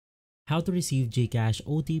How to receive GCash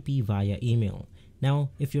OTP via email. Now,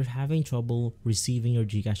 if you're having trouble receiving your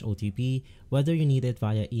GCash OTP, whether you need it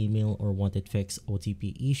via email or want it fixed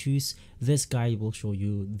OTP issues, this guide will show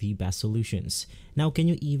you the best solutions. Now, can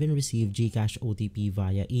you even receive GCash OTP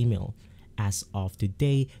via email? As of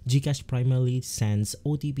today, GCash primarily sends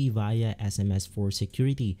OTP via SMS for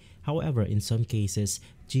security. However, in some cases,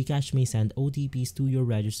 GCash may send OTPs to your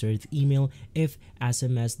registered email if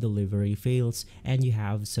SMS delivery fails and you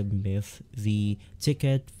have submit the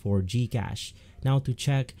ticket for GCash. Now to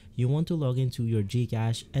check, you want to log into your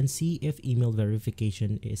GCash and see if email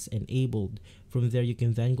verification is enabled. From there, you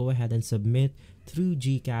can then go ahead and submit through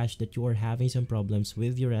GCash that you are having some problems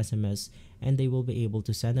with your SMS and they will be able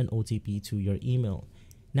to send an OTP to your email.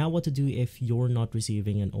 Now what to do if you're not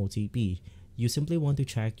receiving an OTP? You simply want to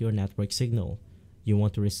check your network signal. You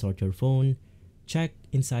want to restart your phone, check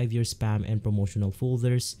inside your spam and promotional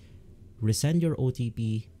folders, resend your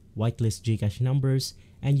OTP, whitelist GCash numbers,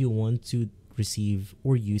 and you want to receive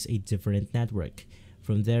or use a different network.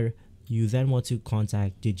 From there, you then want to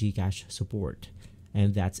contact the GCash support.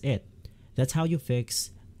 And that's it. That's how you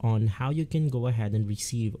fix on how you can go ahead and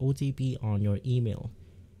receive OTP on your email.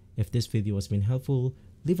 If this video has been helpful,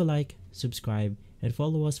 leave a like, subscribe, and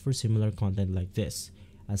follow us for similar content like this.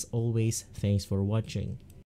 As always, thanks for watching.